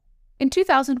In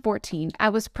 2014, I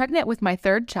was pregnant with my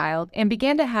third child and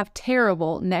began to have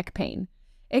terrible neck pain.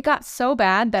 It got so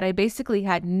bad that I basically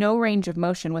had no range of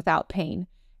motion without pain,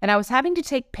 and I was having to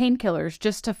take painkillers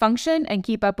just to function and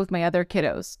keep up with my other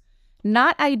kiddos.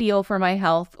 Not ideal for my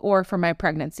health or for my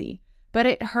pregnancy, but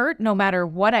it hurt no matter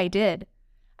what I did.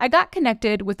 I got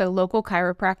connected with a local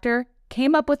chiropractor,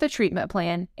 came up with a treatment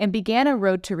plan, and began a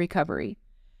road to recovery.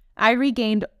 I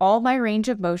regained all my range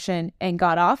of motion and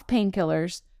got off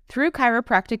painkillers through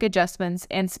chiropractic adjustments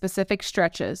and specific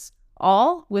stretches,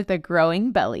 all with a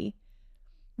growing belly.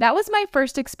 That was my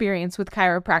first experience with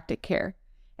chiropractic care,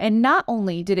 and not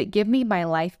only did it give me my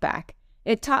life back,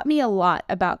 it taught me a lot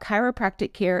about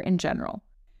chiropractic care in general.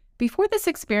 Before this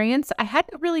experience, I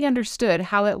hadn't really understood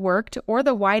how it worked or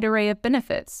the wide array of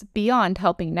benefits beyond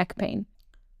helping neck pain.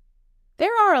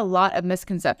 There are a lot of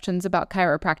misconceptions about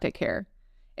chiropractic care.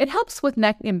 It helps with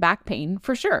neck and back pain,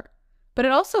 for sure, but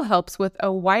it also helps with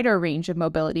a wider range of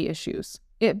mobility issues.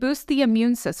 It boosts the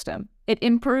immune system, it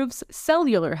improves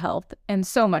cellular health, and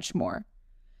so much more.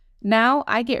 Now,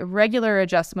 I get regular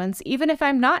adjustments even if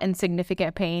I'm not in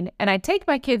significant pain, and I take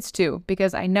my kids too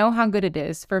because I know how good it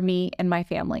is for me and my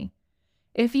family.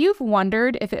 If you've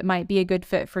wondered if it might be a good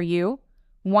fit for you,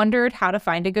 wondered how to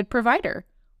find a good provider,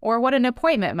 or what an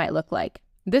appointment might look like,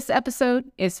 this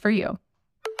episode is for you.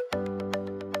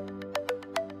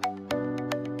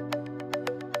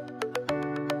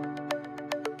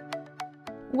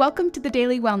 Welcome to the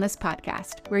Daily Wellness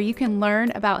Podcast, where you can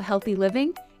learn about healthy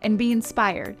living and be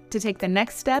inspired to take the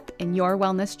next step in your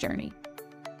wellness journey.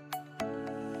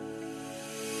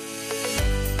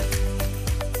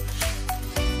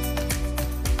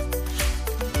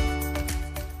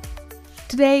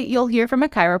 Today, you'll hear from a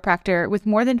chiropractor with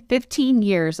more than 15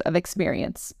 years of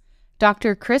experience.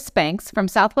 Dr. Chris Banks from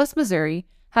Southwest Missouri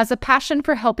has a passion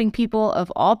for helping people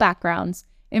of all backgrounds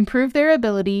improve their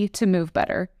ability to move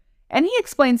better. And he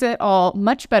explains it all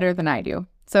much better than I do.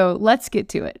 So let's get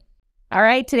to it. All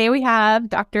right, today we have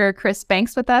Dr. Chris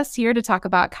Banks with us here to talk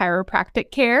about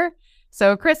chiropractic care.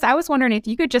 So Chris, I was wondering if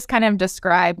you could just kind of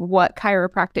describe what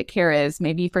chiropractic care is,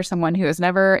 maybe for someone who has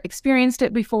never experienced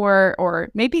it before, or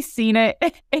maybe seen it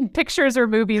in pictures or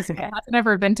movies and has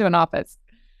never been to an office.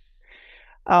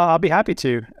 I'll be happy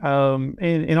to.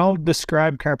 And I'll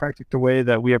describe chiropractic the way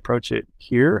that we approach it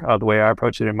here, the way I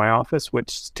approach it in my office,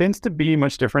 which tends to be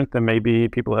much different than maybe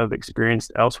people have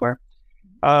experienced elsewhere.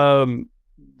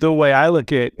 The way I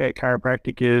look at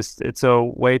chiropractic is it's a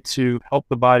way to help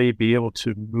the body be able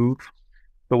to move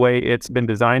the way it's been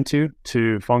designed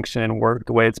to function and work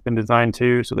the way it's been designed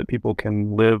to, so that people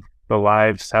can live the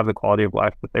lives, have the quality of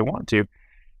life that they want to.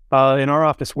 In our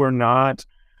office, we're not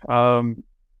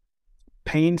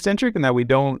pain-centric in that we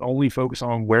don't only focus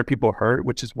on where people hurt,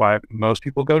 which is why most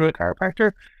people go to a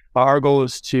chiropractor. Our goal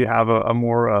is to have a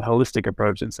more holistic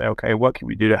approach and say, okay, what can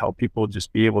we do to help people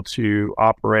just be able to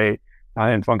operate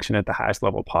and function at the highest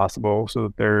level possible so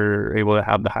that they're able to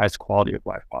have the highest quality of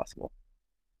life possible.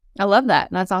 I love that.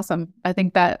 That's awesome. I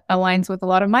think that aligns with a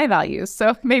lot of my values.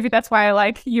 So maybe that's why I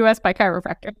like US by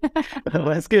Chiropractor. Well,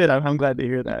 that's good. I'm glad to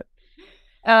hear that.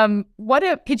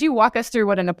 Could you walk us through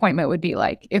what an appointment would be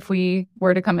like if we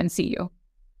were to come and see you?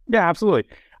 Yeah, absolutely.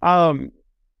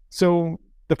 So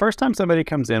the first time somebody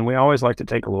comes in, we always like to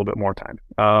take a little bit more time.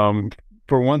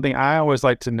 For one thing, I always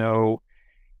like to know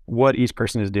what each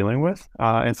person is dealing with.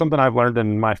 And something I've learned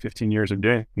in my 15 years of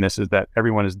doing this is that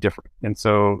everyone is different. And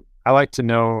so I like to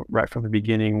know right from the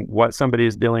beginning what somebody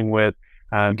is dealing with,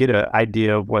 get an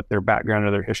idea of what their background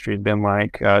or their history has been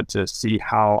like, to see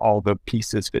how all the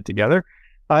pieces fit together.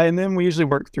 And then we usually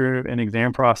work through an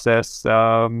exam process,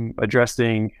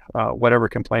 addressing whatever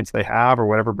complaints they have or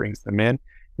whatever brings them in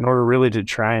order really to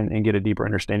try and get a deeper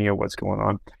understanding of what's going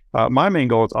on. My main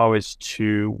goal is always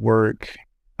to work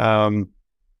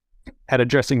at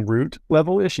addressing root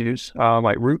level issues,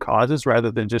 like root causes, rather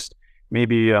than just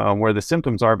maybe where the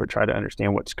symptoms are, but try to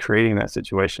understand what's creating that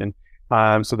situation,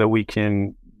 so that we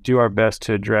can do our best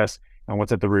to address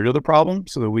what's at the root of the problem,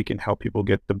 so that we can help people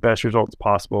get the best results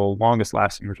possible, longest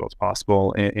lasting results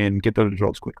possible, and get those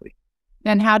results quickly.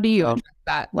 And how do you address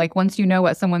that? Like, once you know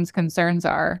what someone's concerns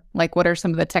are, like what are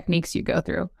some of the techniques you go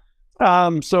through?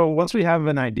 So once we have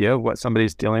an idea of what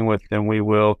somebody's dealing with, then we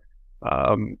will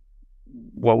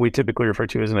what we typically refer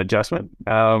to as an adjustment.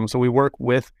 So we work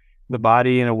with the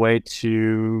body in a way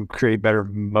to create better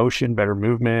motion, better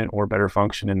movement, or better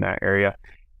function in that area.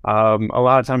 A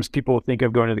lot of times people think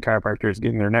of going to the chiropractor as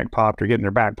getting their neck popped or getting their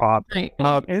back popped. Right.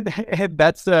 And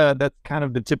that's kind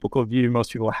of the typical view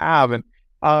most people have. And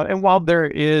while there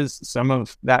is some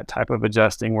of that type of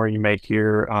adjusting where you may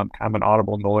hear kind of an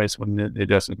audible noise when the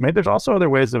adjustment is made, there's also other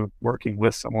ways of working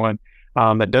with someone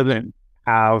that doesn't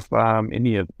have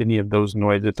any of those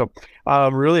noises. So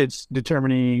really, it's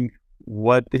determining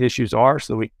what the issues are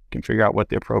so we can figure out what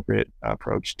the appropriate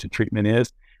approach to treatment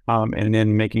is, and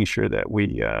then making sure that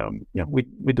we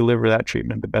deliver that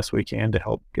treatment the best we can to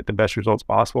help get the best results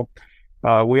possible.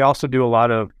 We also do a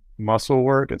lot of muscle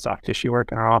work and soft tissue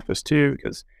work in our office too,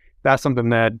 because that's something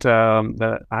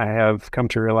that I have come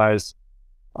to realize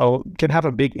can have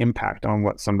a big impact on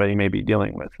what somebody may be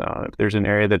dealing with. If there's an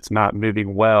area that's not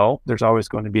moving well, there's always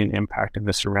going to be an impact in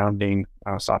the surrounding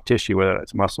soft tissue, whether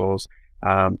it's muscles,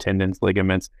 tendons,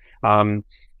 ligaments,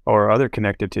 or other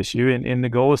connective tissue. And the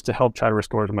goal is to help try to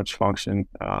restore as much function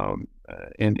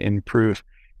and improve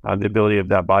the ability of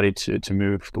that body to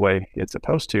move the way it's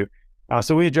supposed to.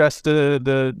 So we address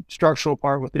the structural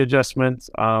part with the adjustments.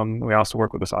 We also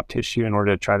work with the soft tissue in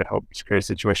order to try to help create a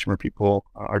situation where people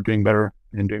are doing better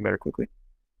and doing better quickly.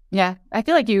 Yeah. I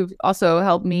feel like you've also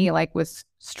helped me like with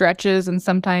stretches, and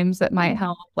sometimes that might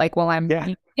help like while I'm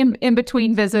in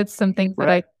between visits, some things that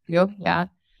I do. Yeah.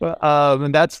 Well,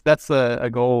 and that's a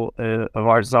goal of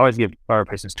ours, is always give our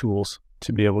patients tools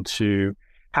to be able to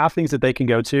have things that they can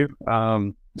go to,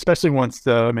 especially once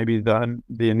maybe the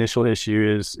initial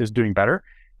issue is doing better,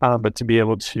 but to be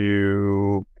able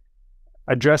to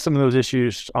address some of those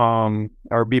issues,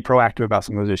 or be proactive about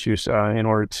some of those issues, in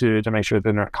order to make sure that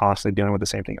they're not constantly dealing with the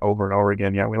same thing over and over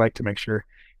again. Yeah, we like to make sure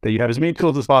that you have as many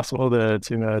tools as possible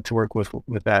to work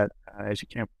with that as you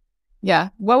can. Yeah.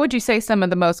 What would you say some of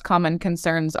the most common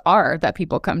concerns are that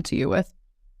people come to you with?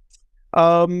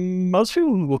 Most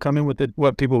people will come in with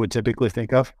what people would typically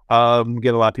think of. We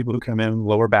get a lot of people who come in with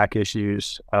lower back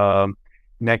issues,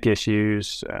 neck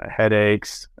issues,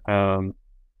 headaches.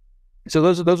 So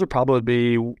those would probably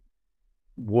be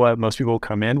what most people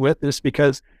come in with, just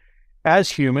because as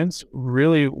humans,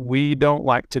 really, we don't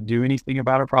like to do anything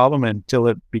about a problem until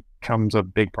it becomes a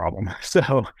big problem.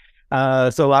 So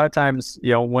a lot of times,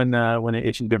 when an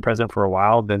issue's been present for a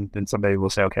while, then somebody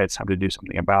will say, okay, it's time to do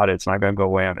something about it. It's not going to go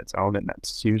away on its own. And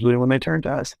that's usually when they turn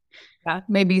to us. Yeah.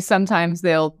 Maybe sometimes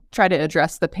they'll try to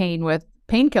address the pain with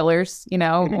painkillers,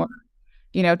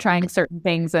 or, trying certain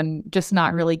things and just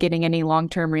not really getting any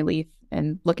long-term relief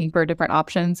and looking for different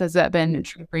options. Has that been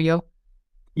true for you?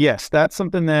 Yes, that's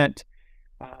something that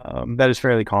is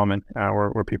fairly common,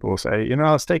 where people will say,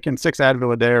 I was taking 6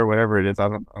 Advil a day or whatever it is. I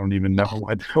don't even know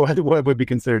what would be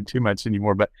considered too much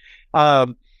anymore. But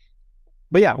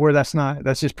yeah, where that's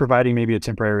just providing maybe a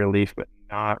temporary relief, but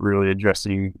not really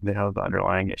addressing the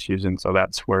underlying issues. And so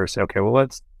that's where I say, okay, well,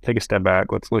 let's take a step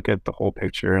back. Let's look at the whole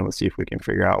picture and let's see if we can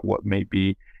figure out what may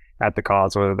be at the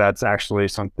cause, whether that's actually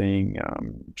something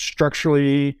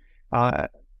structurally at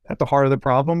the heart of the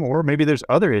problem, or maybe there's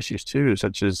other issues too,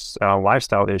 such as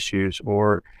lifestyle issues,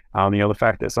 or the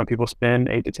fact that some people spend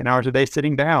 8 to 10 hours a day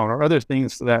sitting down, or other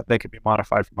things that they could be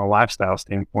modified from a lifestyle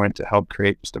standpoint to help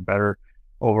create just a better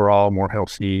overall, more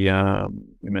healthy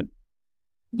movement.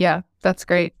 Yeah, that's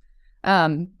great.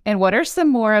 And what are some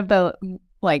more of the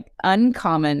like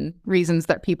uncommon reasons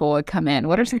that people would come in?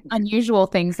 What are some unusual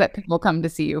things that people come to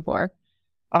see you for?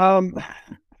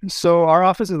 So our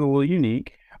office is a little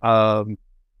unique. Our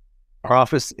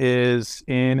office is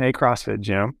in a CrossFit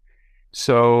gym.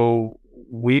 So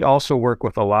we also work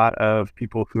with a lot of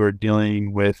people who are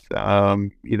dealing with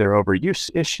either overuse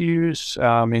issues,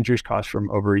 injuries caused from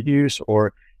overuse,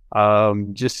 or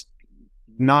just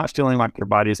not feeling like their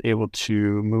body is able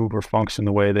to move or function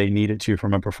the way they need it to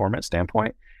from a performance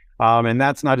standpoint. And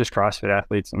that's not just CrossFit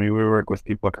athletes. I mean, we work with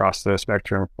people across the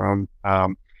spectrum, from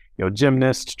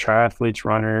gymnasts, triathletes,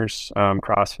 runners,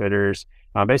 CrossFitters,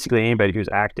 basically anybody who's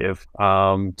active,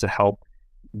 to help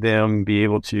them be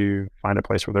able to find a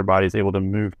place where their body is able to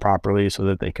move properly so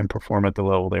that they can perform at the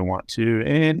level they want to,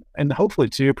 and hopefully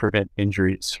to prevent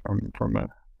injuries from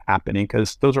happening,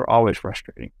 because those are always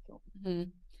frustrating. Mm-hmm.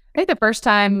 I think the first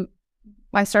time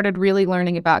I started really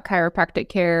learning about chiropractic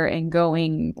care and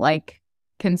going like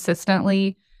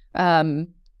consistently, I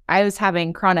was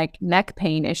having chronic neck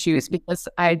pain issues, because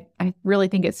I really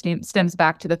think it stems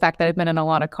back to the fact that I've been in a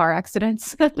lot of car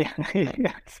accidents.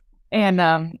 Yes.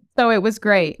 And so it was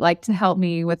great, like, to help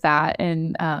me with that.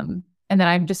 And then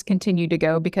I've just continued to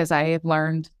go because I have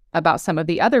learned about some of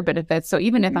the other benefits. So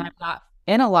even if I'm not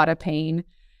in a lot of pain,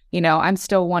 I'm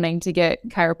still wanting to get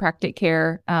chiropractic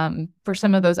care for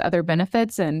some of those other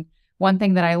benefits. And one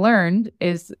thing that I learned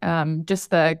is just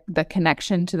the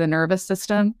connection to the nervous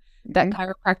system that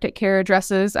chiropractic care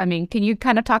addresses. I mean, can you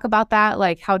kind of talk about that?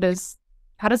 Like, how does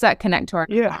that connect to our?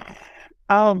 Yeah.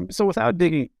 So without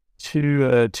digging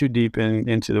too deep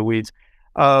into the weeds,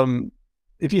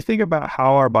 if you think about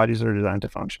how our bodies are designed to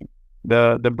function,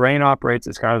 The brain operates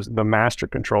as kind of the master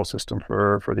control system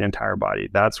for the entire body.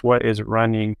 That's what is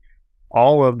running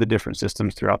all of the different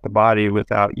systems throughout the body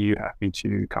without you having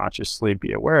to consciously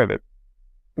be aware of it,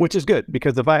 which is good,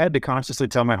 because if I had to consciously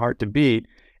tell my heart to beat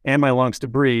and my lungs to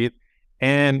breathe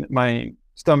and my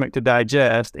stomach to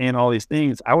digest and all these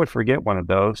things, I would forget one of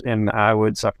those and I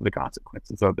would suffer the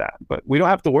consequences of that. But we don't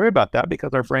have to worry about that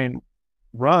because our brain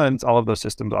runs all of those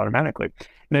systems automatically.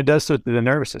 And it does so through the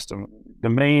nervous system. The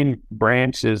main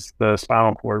branch is the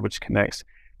spinal cord, which connects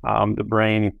the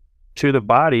brain to the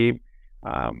body,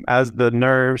 as the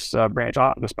nerves branch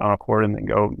off the spinal cord and then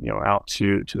go, out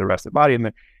to the rest of the body.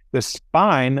 And the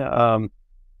spine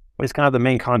is kind of the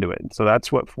main conduit. So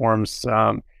that's what forms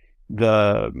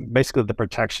basically the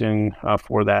protection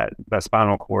for that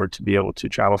spinal cord to be able to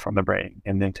travel from the brain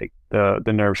and then take the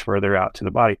nerves further out to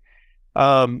the body.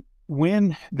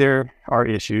 When there are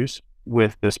issues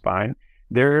with the spine,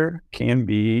 there can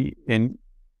be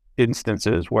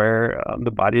instances where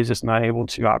the body is just not able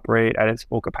to operate at its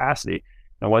full capacity.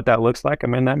 And what that looks like,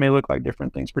 that may look like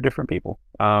different things for different people.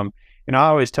 And I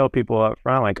always tell people up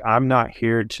front, like, I'm not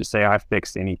here to say I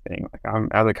fixed anything. Like,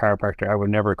 as a chiropractor, I would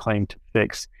never claim to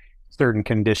fix certain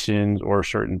conditions or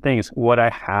certain things. What I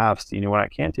have seen and what I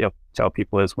can tell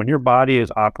people is when your body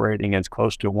is operating as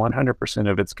close to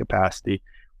 100% of its capacity,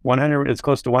 it's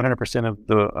close to 100%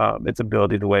 of its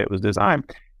ability the way it was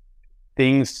designed,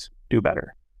 things do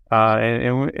better.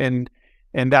 And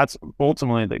that's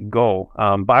ultimately the goal.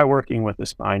 By working with the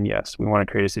spine, yes, we want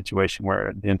to create a situation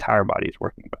where the entire body is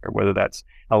working better, whether that's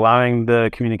allowing the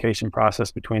communication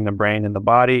process between the brain and the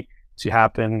body to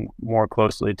happen more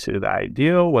closely to the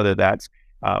ideal, whether that's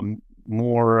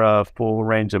more full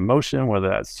range of motion, whether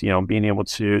that's, being able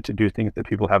to do things that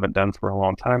people haven't done for a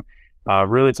long time.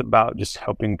 Really, it's about just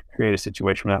helping create a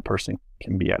situation where that person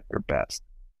can be at their best.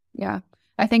 Yeah.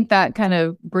 I think that kind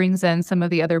of brings in some of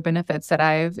the other benefits that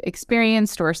I've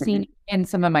experienced or seen in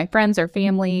some of my friends or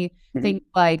family, things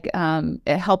like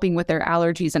helping with their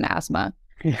allergies and asthma.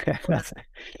 Yeah,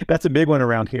 that's a big one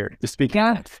around here, to speak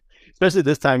of, especially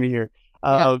this time of year.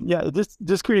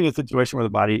 Just creating a situation where the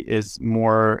body is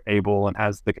more able and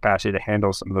has the capacity to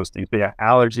handle some of those things. But yeah,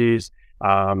 allergies,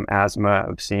 asthma,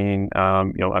 I've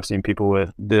seen people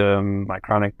with my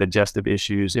chronic digestive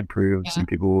issues improve. I've seen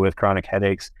people with chronic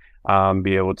headaches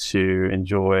be able to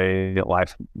enjoy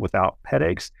life without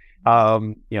headaches.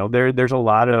 There's a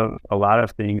lot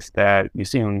of things that you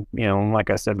see. Like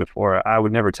I said before, I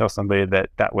would never tell somebody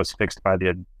that was fixed by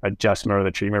the adjustment or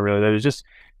the treatment. Really, that is just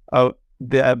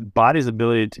the body's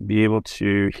ability to be able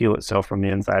to heal itself from the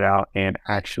inside out and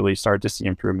actually start to see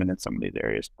improvement in some of these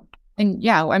areas. And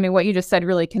what you just said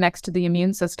really connects to the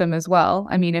immune system as well.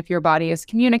 If your body is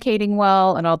communicating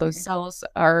well and all those cells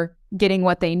are getting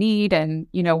what they need and,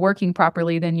 working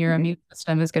properly, then your immune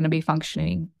system is going to be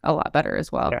functioning a lot better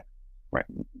as well. Yeah. Right.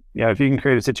 Yeah. If you can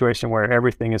create a situation where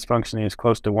everything is functioning as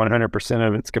close to 100%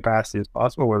 of its capacity as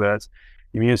possible, whether that's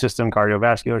immune system,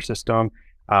 cardiovascular system,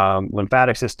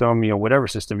 lymphatic system, whatever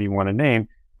system you want to name,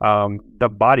 the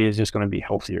body is just going to be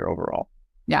healthier overall.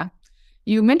 Yeah.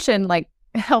 You mentioned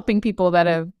helping people that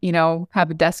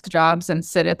have desk jobs and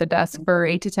sit at the desk for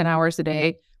 8 to 10 hours a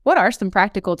day. What are some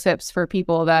practical tips for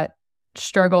people that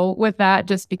struggle with that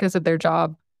just because of their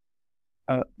job?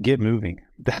 Get moving.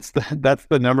 That's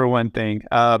the number one thing.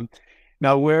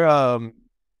 Now we're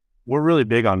really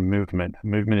big on movement.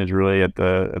 Movement is really at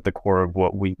the core of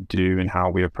what we do and how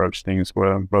we approach things,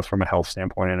 both from a health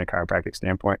standpoint and a chiropractic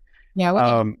standpoint.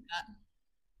 Yeah.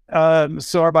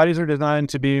 So our bodies are designed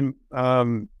to be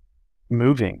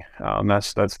moving.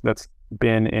 That's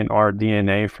been in our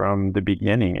DNA from the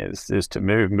beginning, is to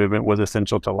move. Movement was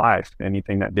essential to life.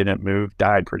 Anything that didn't move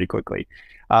died pretty quickly.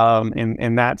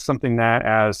 And that's something that,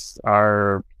 as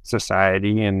our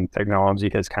society and technology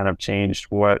has kind of changed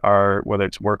whether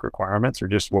it's work requirements or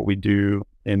just what we do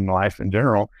in life in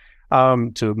general,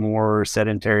 to more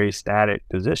sedentary, static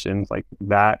positions, like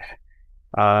that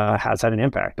has had an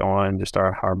impact on just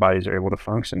how our bodies are able to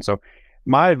function. So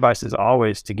my advice is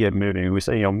always to get moving. We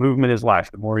say, movement is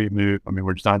life. The more you move,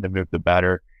 we're designed to move, the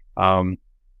better.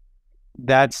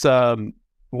 That's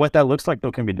what that looks like,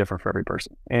 though, can be different for every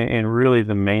person. And really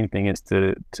the main thing is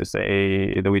to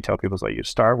say that we tell people is you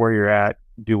start where you're at,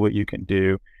 do what you can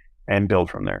do, and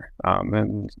build from there.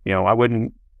 And I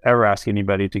wouldn't ever ask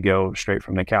anybody to go straight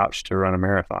from the couch to run a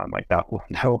marathon. Like that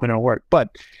wouldn't work.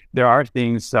 But there are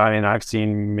things, and I've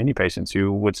seen many patients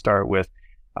who would start with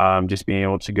just being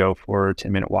able to go for a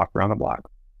 10-minute walk around the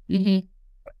block.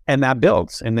 And that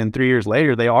builds. And then 3 years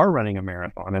later, they are running a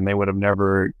marathon, and they would have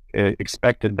never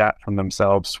expected that from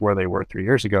themselves where they were 3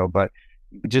 years ago. But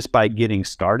just by getting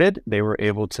started, they were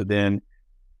able to then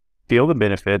feel the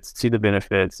benefits, see the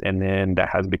benefits, and then that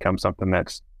has become something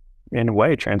that's in a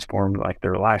way transformed like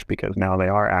their life because now they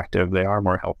are active, they are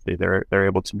more healthy, they're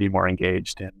able to be more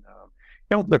engaged, and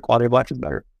their quality of life is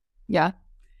better. Yeah.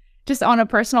 Just on a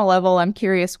personal level, I'm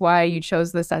curious why you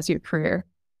chose this as your career.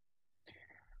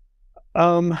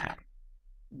 Um,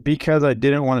 because I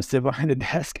didn't want to sit behind a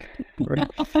desk.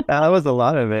 That was a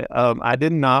lot of it. I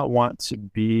did not want to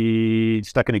be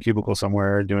stuck in a cubicle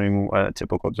somewhere doing a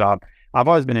typical job. I've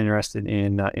always been interested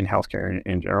in healthcare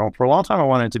in general. For a long time, I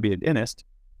wanted to be a dentist.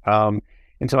 Um,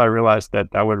 until I realized that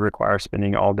that would require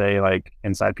spending all day like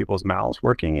inside people's mouths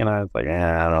working, and I was like,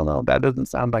 I don't know, that doesn't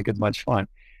sound like as much fun.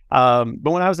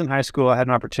 But when I was in high school, I had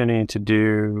an opportunity to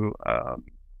do kind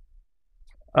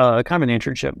of an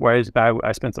internship where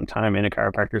I spent some time in a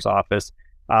chiropractor's office,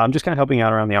 just kind of helping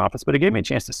out around the office. But it gave me a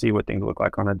chance to see what things look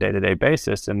like on a day-to-day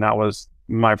basis, and that was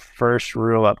my first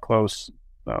real up close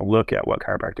look at what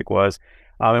chiropractic was.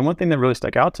 And one thing that really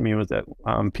stuck out to me was that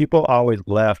people always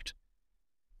left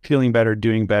feeling better,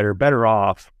 doing better, better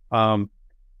off than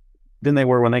they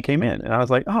were when they came in. And I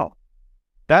was like, oh,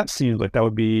 that seems like that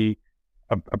would be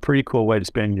a pretty cool way to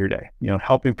spend your day,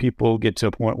 helping people get to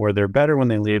a point where they're better when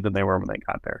they leave than they were when they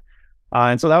got there.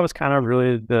 And so that was kind of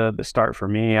really the start for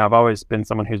me. I've always been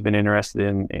someone who's been interested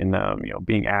in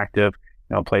being active,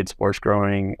 played sports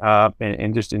growing up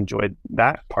and just enjoyed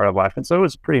that part of life. And so it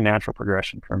was a pretty natural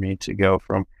progression for me to go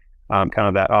from kind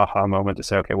of that aha moment to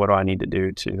say, okay, what do I need to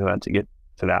do to get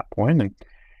to that point? And,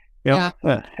 Yeah.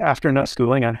 After enough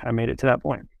schooling, I made it to that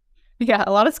point. Yeah.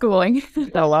 A lot of schooling.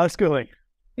 A lot of schooling.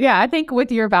 Yeah. I think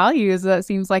with your values, that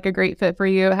seems like a great fit for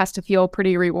you. It has to feel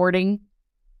pretty rewarding.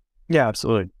 Yeah,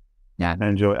 absolutely. Yeah.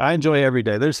 I enjoy every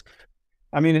day.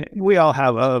 We all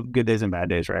have good days and bad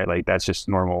days, right? Like that's just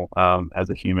normal as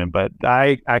a human. But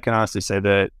I can honestly say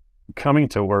that coming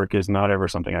to work is not ever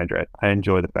something I dread. I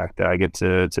enjoy the fact that I get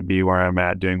to be where I'm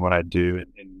at, doing what I do,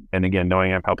 and again,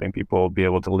 knowing I'm helping people be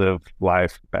able to live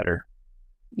life better.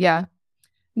 Yeah.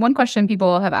 One question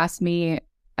people have asked me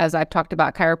as I've talked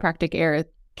about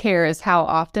care is how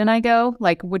often I go.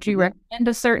 Like, would you recommend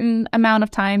a certain amount of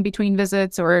time between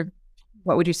visits, or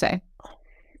what would you say?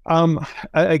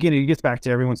 Again, it gets back to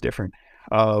everyone's different.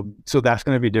 So that's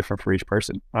going to be different for each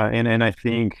person. And I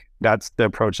think that's the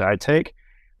approach I take.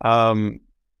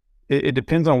 It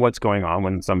depends on what's going on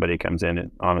when somebody comes in.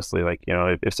 And honestly, like,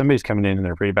 if somebody's coming in and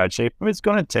they're in pretty bad shape, it's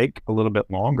going to take a little bit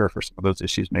longer for some of those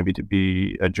issues maybe to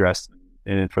be addressed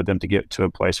and for them to get to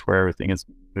a place where everything is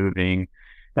moving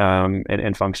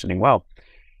and functioning well.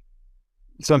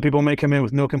 Some people may come in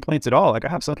with no complaints at all. Like I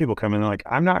have some people come in like,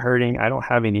 I'm not hurting. I don't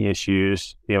have any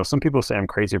issues. Some people say I'm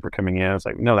crazy for coming in. It's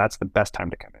like, no, that's the best time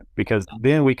to come in because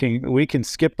then we can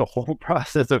skip the whole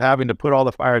process of having to put all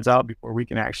the fires out before we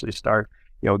can actually start,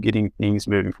 getting things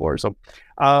moving forward. So,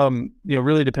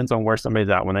 really depends on where somebody's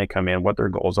at when they come in, what their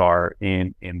goals are,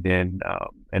 and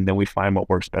then we find what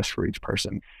works best for each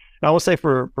person. And I will say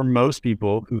for most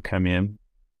people who come in,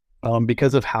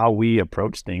 because of how we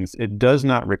approach things, it does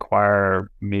not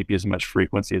require maybe as much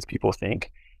frequency as people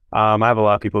think. I have a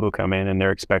lot of people who come in and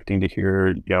they're expecting to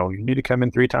hear, you need to come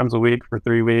in 3 times a week for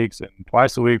 3 weeks and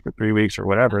twice a week for 3 weeks or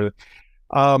whatever.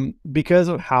 Because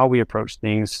of how we approach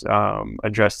things,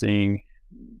 addressing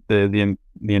the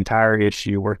entire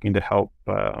issue, working to help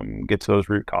get to those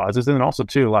root causes, and then also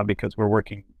too a lot because we're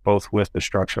working both with the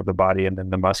structure of the body and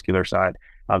then the muscular side,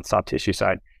 the soft tissue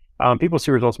side. People see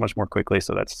results much more quickly,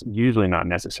 so that's usually not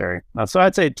necessary. So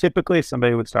I'd say typically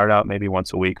somebody would start out maybe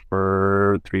once a week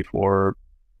for 3, 4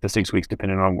 to 6 weeks,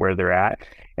 depending on where they're at.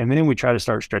 And then we try to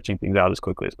start stretching things out as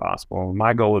quickly as possible.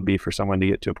 My goal would be for someone to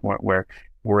get to a point where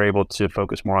we're able to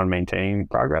focus more on maintaining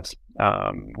progress,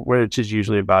 which is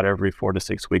usually about every 4 to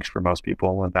 6 weeks for most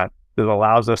people. And that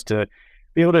allows us to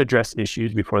be able to address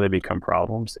issues before they become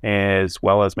problems, as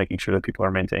well as making sure that people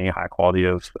are maintaining a high quality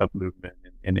of movement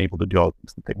and able to do all the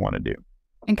things that they want to do.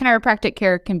 And chiropractic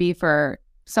care can be for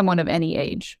someone of any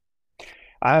age.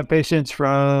 I have patients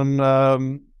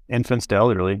from infants to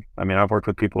elderly. I've worked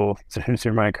with people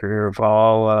through my career of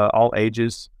all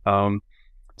ages,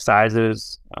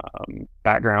 sizes,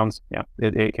 backgrounds. Yeah,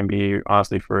 it can be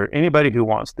honestly for anybody who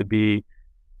wants to be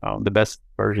the best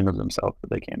version of themselves that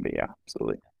they can be. Yeah,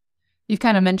 absolutely. You've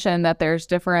kind of mentioned that there's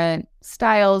different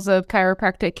styles of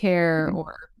chiropractic care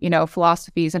or,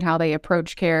 philosophies and how they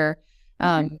approach care.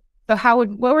 So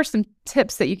what were some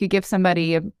tips that you could give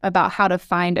somebody about how to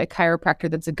find a chiropractor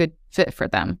that's a good fit for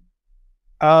them?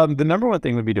 The number one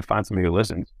thing would be to find somebody who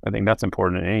listens. I think that's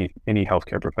important in any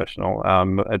healthcare professional.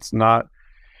 It's not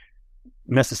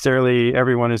necessarily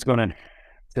everyone is going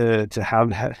to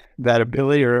have that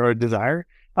ability or desire.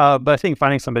 But I think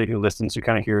finding somebody who listens, who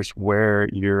kind of hears where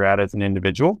you're at as an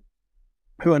individual,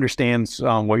 who understands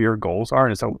what your goals are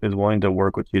and is willing to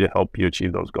work with you to help you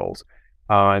achieve those goals.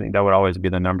 I think that would always be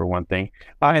the number one thing.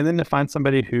 And then to find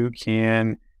somebody who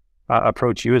can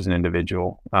approach you as an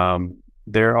individual.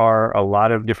 There are a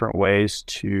lot of different ways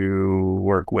to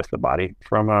work with the body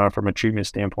from a treatment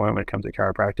standpoint when it comes to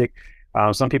chiropractic.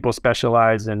 Some people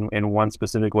specialize in one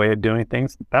specific way of doing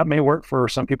things. That may work for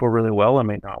some people really well and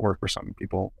may not work for some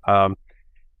people.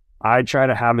 I try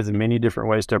to have as many different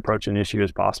ways to approach an issue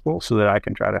as possible so that I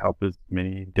can try to help as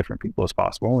many different people as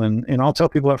possible. And I'll tell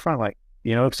people up front, like,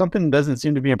 if something doesn't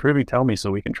seem to be improving, tell me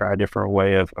so we can try a different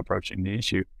way of approaching the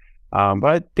issue. But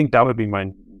I think that would be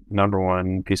my number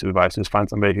one piece of advice, is find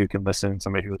somebody who can listen,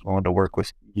 somebody who is willing to work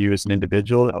with you as an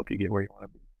individual to help you get where you want to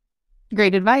be.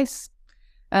 Great advice.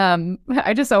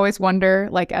 I just always wonder,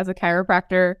 like, as a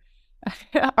chiropractor,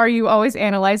 are you always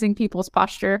analyzing people's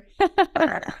posture?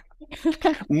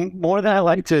 More than I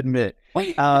like to admit.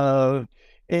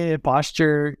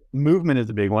 Posture, movement is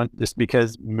a big one, just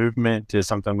because movement is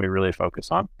something we really focus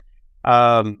on.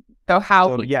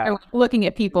 Looking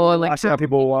at people, like how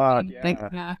people walk.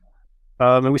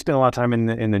 And we spend a lot of time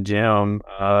in the gym.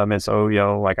 And so,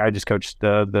 like, I just coached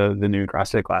the new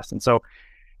CrossFit class. And so,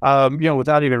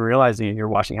 without even realizing it, you're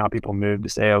watching how people move to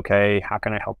say, okay, how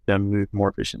can I help them move more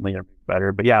efficiently or move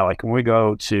better? But yeah, like when we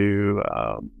go to,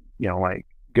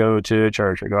 go to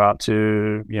church or go out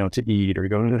to, to eat or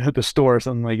go to the store or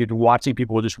something, like, you're watching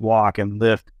people just walk and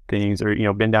lift things or,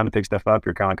 bend down to pick stuff up.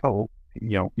 You're kind of like, oh,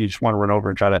 you just want to run over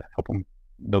and try to help them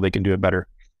know they can do it better.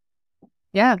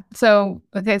 Yeah. So,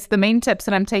 okay. So the main tips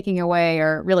that I'm taking away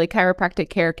are really chiropractic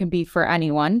care can be for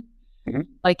anyone,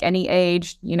 like any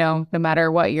age, no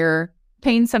matter what your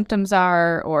pain symptoms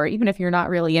are, or even if you're not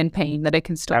really in pain, that it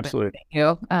can still absolutely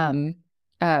benefit you.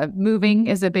 Moving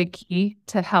is a big key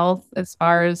to health as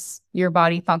far as your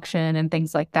body function and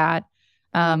things like that.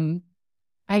 I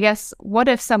guess, what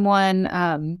if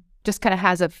someone just kind of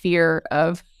has a fear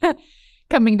of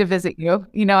coming to visit you?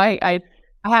 I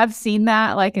have seen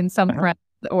that, like, in some friends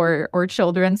or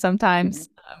children sometimes.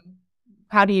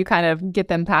 How do you kind of get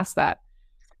them past that?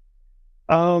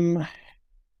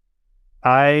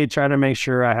 I try to make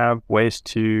sure I have ways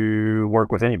to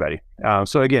work with anybody.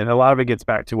 So again, a lot of it gets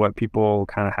back to what people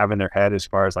kind of have in their head as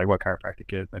far as like what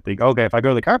chiropractic is. I think, okay, if I go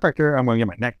to the chiropractor, I'm going to get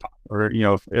my neck popped, or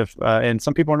and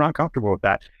some people are not comfortable with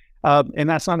that. And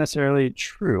that's not necessarily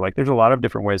true. Like, there's a lot of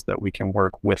different ways that we can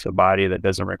work with the body that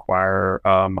doesn't require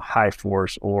high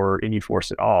force or any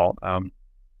force at all.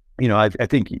 I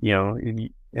think,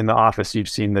 in the office, you've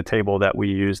seen the table that we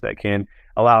use that can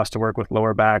allow us to work with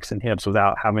lower backs and hips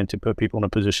without having to put people in a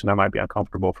position that might be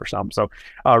uncomfortable for some. So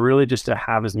really just to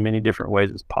have as many different ways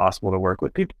as possible to work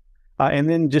with people. And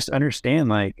then just understand,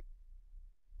 like,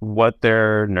 what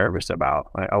they're nervous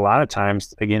about. Like, a lot of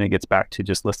times, again, it gets back to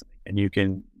just listening. And you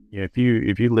can, if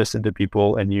you listen to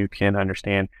people and you can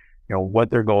understand, what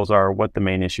their goals are, what the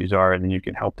main issues are, and then you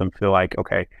can help them feel like,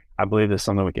 okay, I believe this is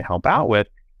something we can help out with.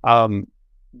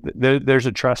 There's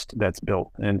a trust that's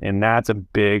built, and that's a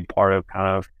big part of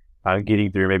kind of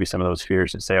getting through maybe some of those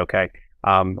fears, to say, okay,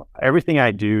 everything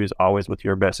I do is always with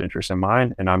your best interest in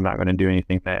mind, and I'm not going to do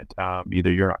anything that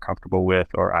either you're not comfortable with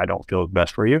or I don't feel is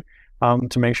best for you,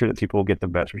 to make sure that people get the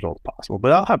best results possible.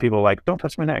 But I'll have people like, don't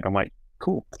touch my neck. I'm like,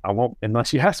 cool, I won't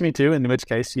unless you ask me to, in which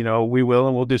case, we will,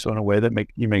 and we'll do so in a way that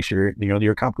make sure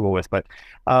you're comfortable with. But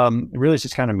really, it's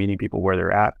just kind of meeting people where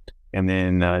they're at, and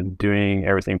then doing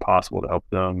everything possible to help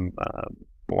them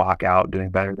walk out doing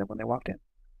better than when they walked in.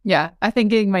 Yeah, I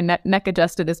think getting my neck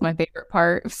adjusted is my favorite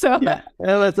part. So yeah,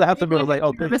 let's have to be like,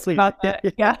 oh, please,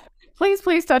 yeah,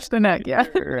 please touch the neck. Yeah,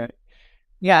 right.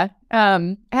 Yeah.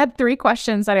 I had 3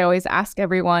 questions that I always ask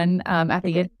everyone at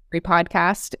the end of every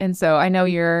podcast. And so I know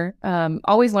you're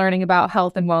always learning about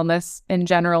health and wellness in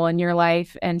general in your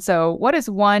life. And so what is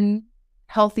one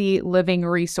healthy living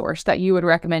resource that you would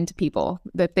recommend to people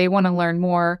that they want to learn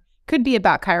more? Could be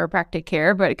about chiropractic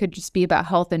care, but it could just be about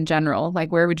health in general.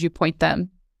 Like, where would you point them?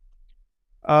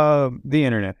 The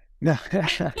internet.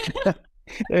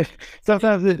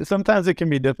 Sometimes it can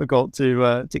be difficult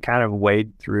to kind of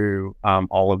wade through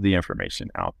all of the information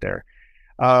out there.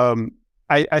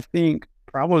 I think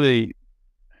probably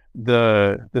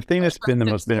the thing that's been the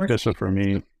most beneficial for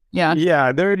me,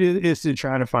 there it is to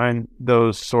try to find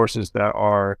those sources that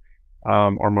are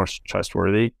most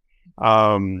trustworthy.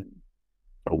 When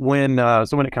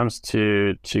it comes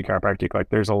to chiropractic, like,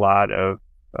 there's a lot of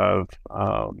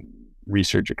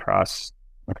research across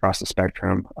the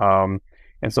spectrum.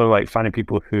 And so, like, finding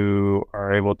people who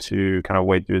are able to kind of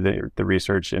wade through the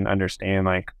research and understand,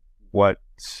 like, what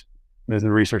the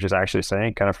research is actually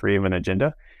saying, kind of free of an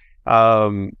agenda.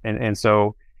 And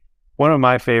so one of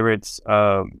my favorites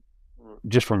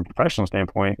just from a professional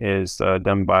standpoint, is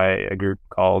done by a group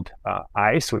called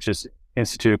ICE, which is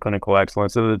Institute of Clinical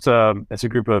Excellence. So it's a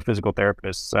group of physical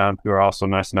therapists who are also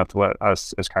nice enough to let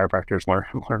us as chiropractors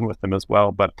learn with them as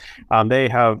well. But they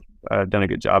have done a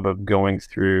good job of going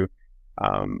through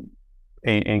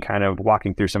and kind of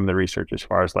walking through some of the research as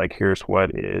far as like, here's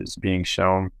what is being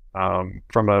shown from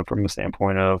the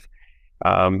standpoint of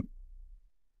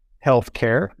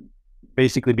healthcare,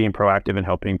 basically being proactive and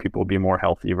helping people be more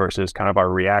healthy versus kind of our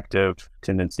reactive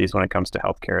tendencies when it comes to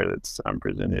healthcare that's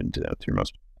presented through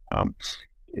most, kind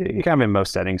of in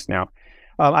most settings now.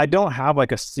 I don't have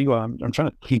like a single. I'm trying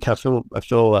to think. I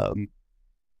feel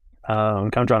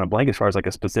I'm kind of drawing a blank as far as like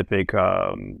a specific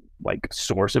like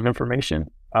source of information.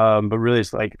 But really,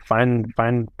 it's like find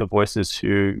the voices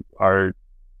who are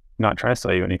not trying to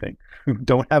sell you anything, who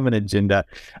don't have an agenda,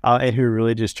 and who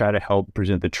really just try to help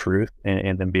present the truth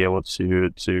and then be able to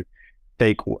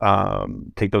take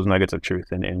those nuggets of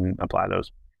truth and apply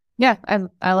those. Yeah,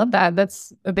 I love that.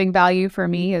 That's a big value for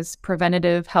me, is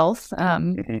preventative health,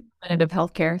 preventative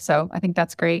healthcare. So I think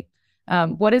that's great.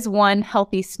 What is one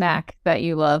healthy snack that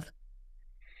you love?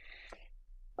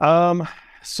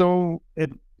 So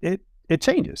it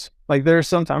changes. Like there's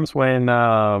sometimes when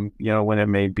when it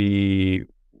may be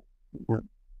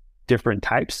different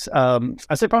types. I'd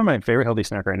say probably my favorite healthy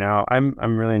snack right now, I'm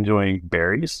really enjoying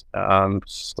berries.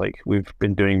 Just like we've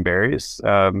been doing berries.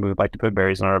 We'd like to put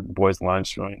berries in our boys'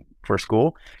 lunch for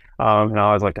school. And I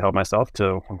always like to help myself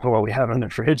to what we have in the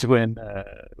fridge when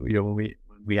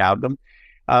we have them.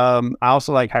 I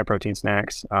also like high protein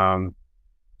snacks.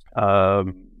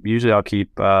 Usually I'll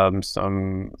keep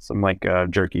some like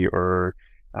jerky or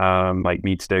like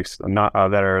meat sticks, not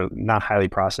that are not highly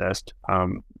processed,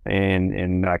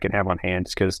 and I can have on hand,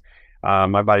 because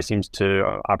my body seems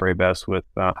to operate best with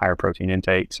higher protein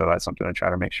intake. So that's something I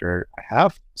try to make sure I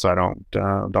have, so I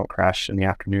don't crash in the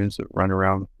afternoons, run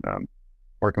around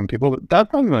working with people. But that's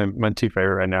probably my two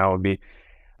favorite right now would be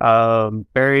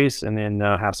berries, and then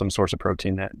have some source of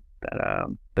protein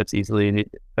that's easily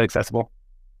accessible.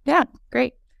 Yeah,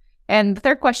 great. And the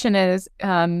third question is,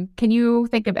 can you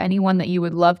think of anyone that you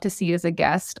would love to see as a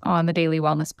guest on the Daily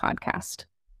Wellness Podcast?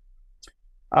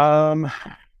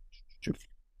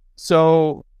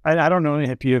 So I don't know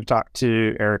if you have talked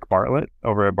to Eric Bartlett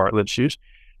over at Bartlett Shoes.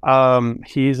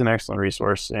 He's an excellent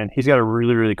resource, and he's got a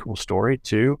really, really cool story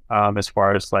too, as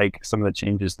far as like some of the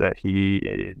changes that he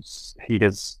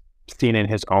has seen in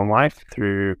his own life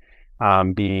through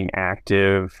being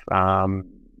active,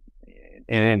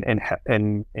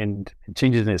 and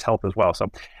changes in his health as well. So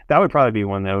that would probably be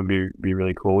one that would be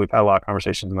really cool. We've had a lot of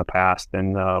conversations in the past,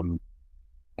 and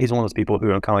he's one of those people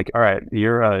who I'm kind of like, all right,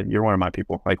 you're one of my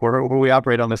people. Like we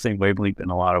operate on the same wavelength in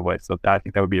a lot of ways. So I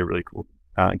think that would be a really cool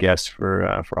guest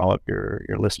for all of your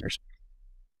listeners.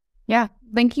 Yeah,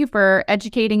 thank you for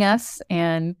educating us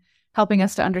and helping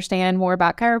us to understand more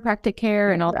about chiropractic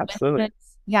care and all the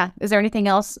benefits. Yeah, is there anything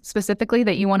else specifically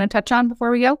that you want to touch on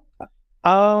before we go?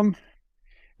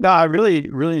 No, I really,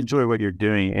 really enjoy what you're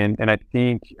doing. And I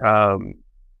think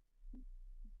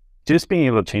just being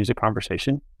able to change the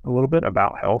conversation a little bit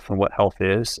about health and what health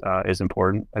is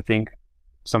important. I think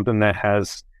something that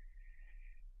has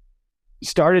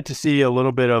started to see a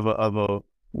little bit of a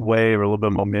way or a little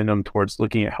bit of momentum towards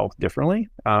looking at health differently.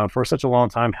 For such a long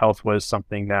time, health was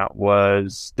something that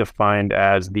was defined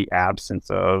as the absence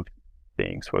of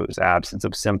things, whether it's absence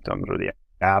of symptoms or the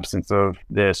absence of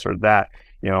this or that.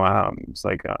 It's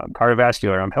like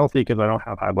cardiovascular. I'm healthy because I don't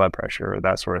have high blood pressure or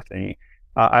that sort of thing.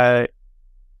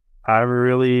 I'm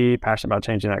really passionate about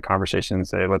changing that conversation and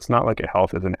say, let's not look at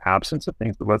health as an absence of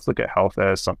things, but let's look at health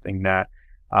as something that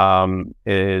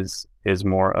is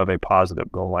more of a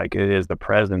positive goal. Like it is the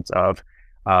presence of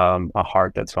a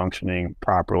heart that's functioning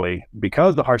properly.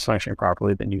 Because the heart's functioning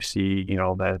properly, then you see,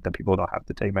 that people don't have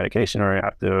to take medication or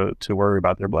have to worry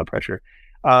about their blood pressure.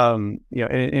 And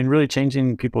really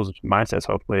changing people's mindsets,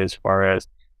 hopefully, as far as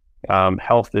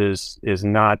health is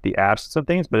not the absence of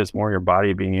things, but it's more your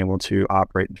body being able to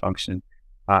operate and function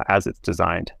as it's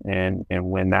designed. And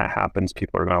when that happens,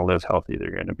 people are going to live healthy.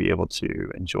 They're going to be able to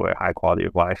enjoy a high quality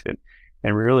of life,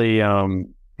 and really,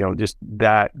 just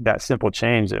that simple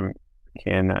change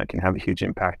can have a huge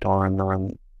impact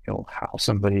on how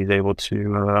somebody is able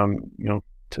to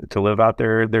to live out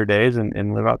their days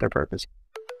and live out their purpose.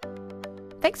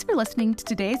 Thanks for listening to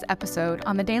today's episode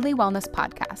on the Daily Wellness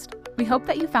Podcast. We hope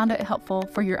that you found it helpful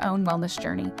for your own wellness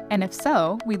journey. And if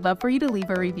so, we'd love for you to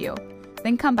leave a review.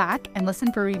 Then come back and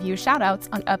listen for review shoutouts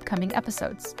on upcoming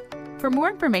episodes. For more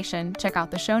information, check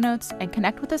out the show notes and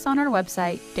connect with us on our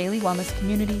website,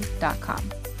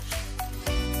 dailywellnesscommunity.com.